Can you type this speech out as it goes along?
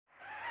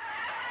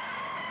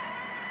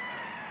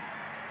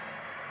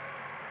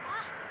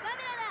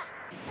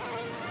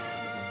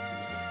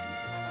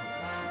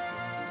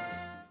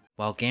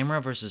While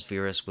Gamera vs.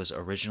 Virus was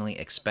originally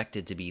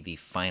expected to be the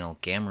final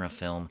Gamera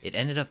film, it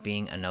ended up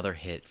being another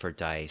hit for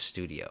Dai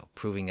Studio,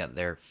 proving that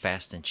their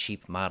fast and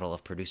cheap model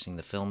of producing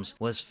the films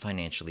was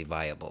financially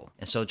viable.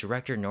 And so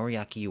director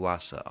Noriaki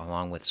Yuasa,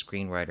 along with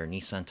screenwriter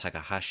Niisan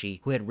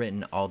Takahashi, who had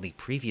written all the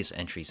previous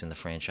entries in the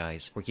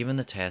franchise, were given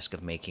the task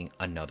of making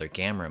another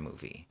Gamera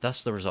movie.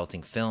 Thus, the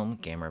resulting film,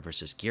 Gamera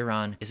vs.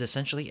 Guiron, is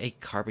essentially a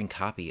carbon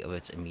copy of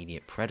its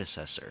immediate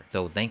predecessor,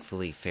 though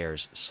thankfully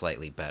fares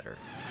slightly better.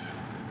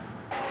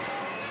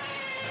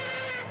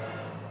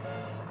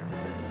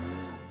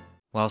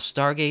 While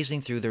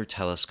stargazing through their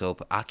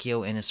telescope,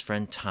 Akio and his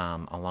friend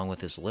Tom, along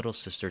with his little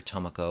sister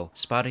Tomoko,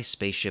 spot a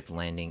spaceship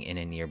landing in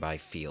a nearby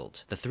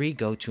field. The three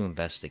go to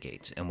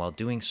investigate, and while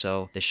doing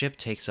so, the ship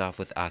takes off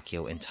with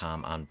Akio and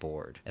Tom on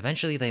board.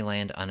 Eventually, they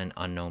land on an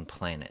unknown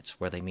planet,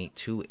 where they meet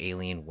two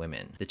alien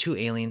women. The two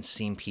aliens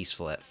seem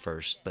peaceful at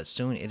first, but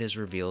soon it is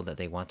revealed that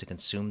they want to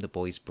consume the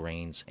boys'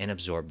 brains and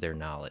absorb their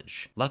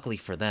knowledge. Luckily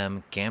for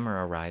them,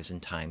 Gamera arrives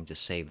in time to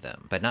save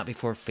them, but not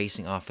before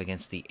facing off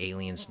against the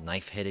aliens'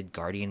 knife-headed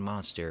guardian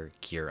monster,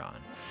 Guiron.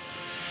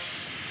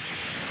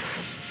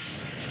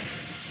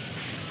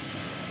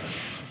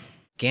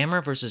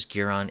 Gamera vs.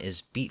 Guiron is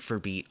beat for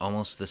beat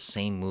almost the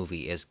same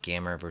movie as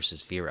Gamera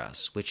vs.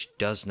 Virus, which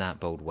does not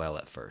bode well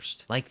at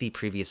first. Like the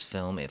previous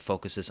film, it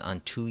focuses on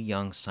two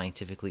young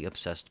scientifically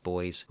obsessed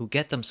boys who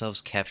get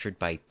themselves captured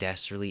by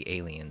dastardly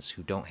aliens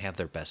who don't have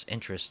their best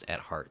interests at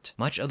heart.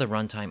 Much of the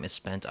runtime is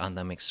spent on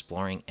them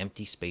exploring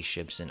empty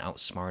spaceships and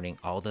outsmarting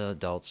all the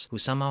adults who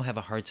somehow have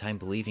a hard time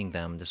believing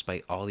them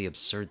despite all the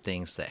absurd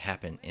things that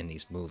happen in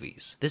these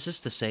movies. This is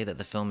to say that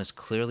the film is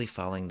clearly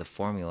following the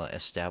formula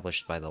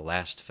established by the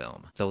last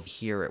film, though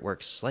here it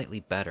works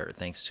slightly better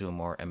thanks to a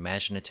more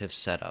imaginative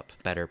setup,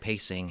 better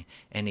pacing,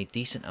 and a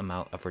decent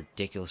amount of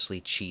ridiculously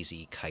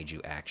cheesy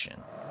kaiju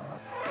action.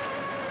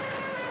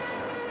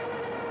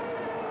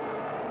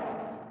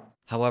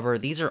 However,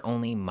 these are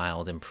only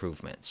mild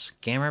improvements.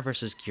 Gamera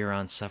vs.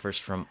 Guiron suffers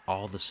from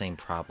all the same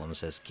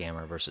problems as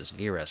Gamera vs.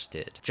 Virus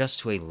did, just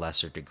to a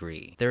lesser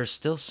degree. There is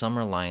still some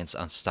reliance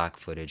on stock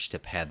footage to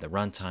pad the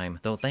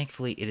runtime, though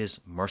thankfully it is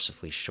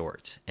mercifully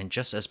short, and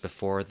just as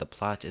before, the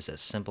plot is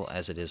as simple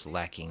as it is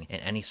lacking in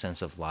any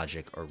sense of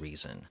logic or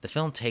reason. The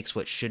film takes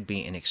what should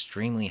be an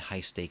extremely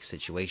high-stakes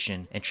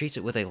situation and treats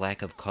it with a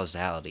lack of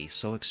causality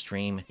so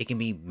extreme it can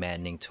be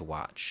maddening to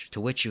watch, to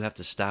which you have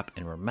to stop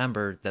and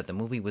remember that the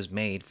movie was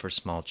made for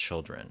small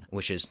children,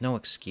 which is no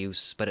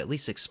excuse, but at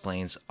least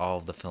explains all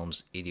of the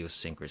film's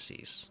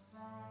idiosyncrasies.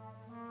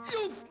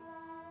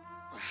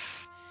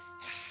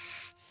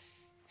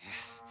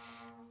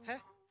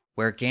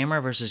 Where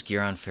Gamera vs.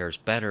 Guiron fares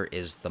better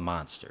is the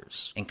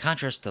monsters. In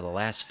contrast to the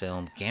last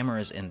film,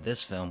 Gamera is in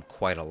this film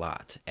quite a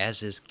lot,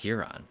 as is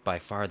Guiron, by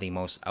far the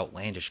most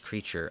outlandish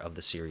creature of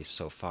the series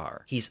so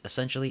far. He's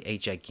essentially a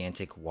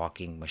gigantic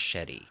walking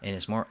machete, and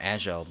is more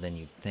agile than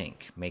you'd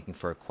think, making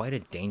for quite a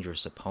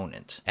dangerous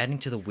opponent. Adding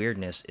to the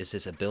weirdness is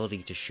his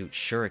ability to shoot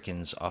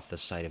shurikens off the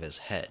side of his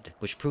head,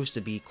 which proves to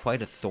be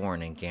quite a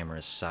thorn in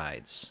Gamera's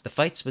sides. The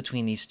fights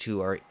between these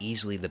two are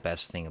easily the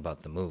best thing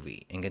about the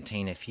movie, and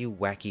contain a few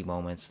wacky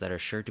moments that are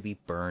sure to be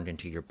burned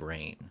into your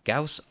brain.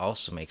 Gauss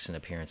also makes an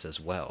appearance as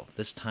well,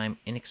 this time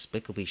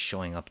inexplicably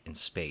showing up in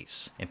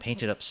space, and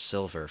painted up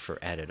silver for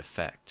added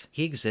effect.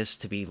 He exists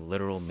to be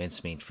literal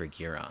mincemeat for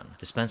Guiron,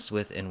 dispensed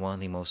with in one of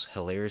the most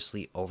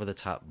hilariously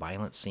over-the-top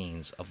violent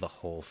scenes of the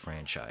whole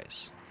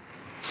franchise.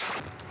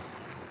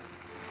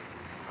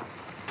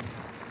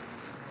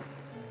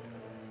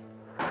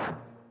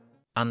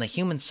 On the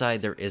human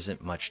side, there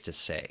isn't much to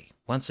say.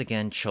 Once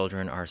again,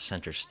 children are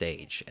center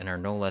stage, and are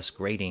no less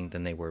grating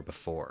than they were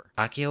before.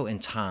 Akio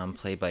and Tom,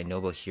 played by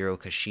Nobuhiro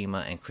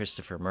Kajima and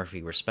Christopher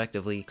Murphy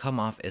respectively, come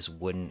off as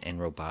wooden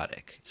and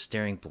robotic,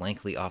 staring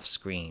blankly off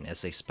screen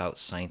as they spout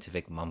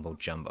scientific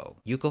mumbo-jumbo.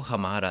 Yuko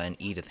Hamada and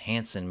Edith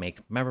Hanson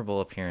make memorable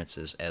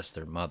appearances as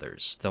their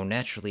mothers, though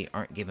naturally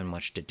aren't given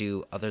much to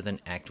do other than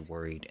act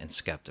worried and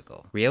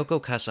skeptical.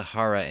 Reiko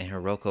Kasahara and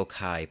Hiroko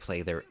Kai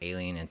play their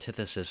alien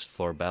antithesis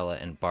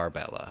Florbella and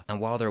Barbella,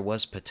 and while there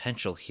was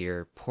potential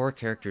here, poor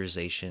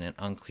characterization and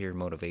unclear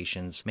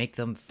motivations make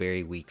them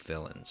very weak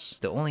villains.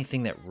 The only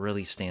thing that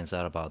really stands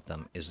out about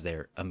them is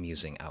their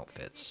amusing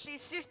outfits.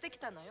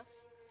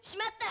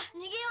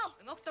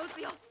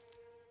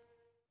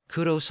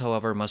 Kudos,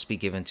 however, must be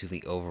given to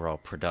the overall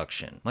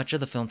production. Much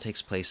of the film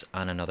takes place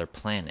on another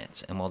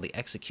planet, and while the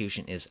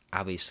execution is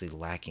obviously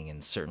lacking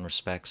in certain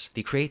respects,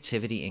 the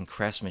creativity and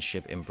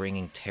craftsmanship in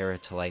bringing Terra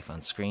to life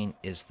on screen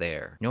is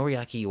there.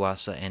 Noriaki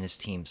Yuasa and his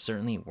team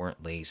certainly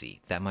weren't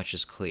lazy, that much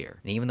is clear,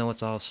 and even though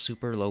it's all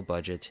super low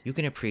budget, you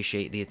can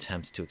appreciate the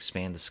attempt to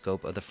expand the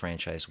scope of the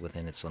franchise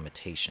within its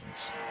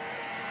limitations.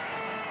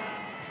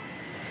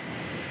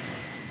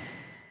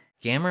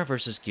 Gamera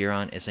vs.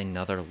 Guiron is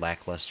another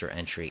lackluster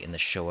entry in the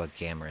Showa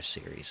Gamera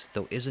series,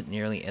 though isn't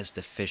nearly as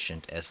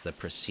deficient as the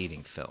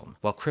preceding film.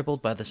 While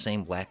crippled by the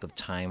same lack of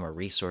time or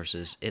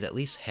resources, it at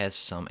least has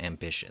some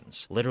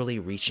ambitions, literally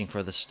reaching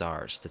for the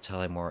stars to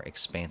tell a more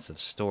expansive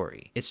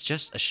story. It's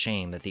just a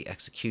shame that the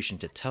execution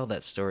to tell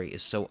that story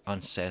is so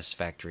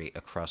unsatisfactory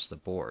across the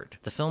board.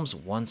 The film's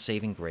one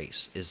saving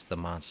grace is the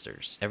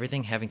monsters.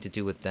 Everything having to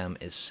do with them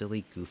is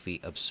silly, goofy,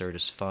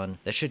 absurdist fun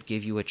that should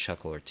give you a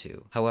chuckle or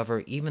two.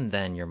 However, even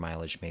then your mileage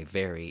may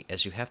vary,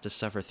 as you have to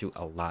suffer through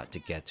a lot to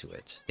get to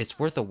it. It's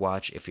worth a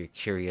watch if you're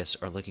curious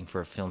or looking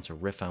for a film to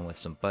riff on with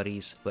some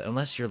buddies, but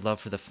unless your love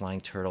for the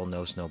flying turtle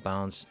knows no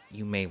bounds,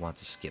 you may want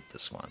to skip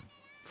this one.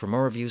 For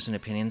more reviews and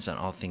opinions on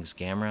all things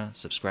Gamera,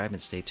 subscribe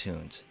and stay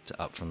tuned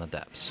to Up From the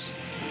Depths.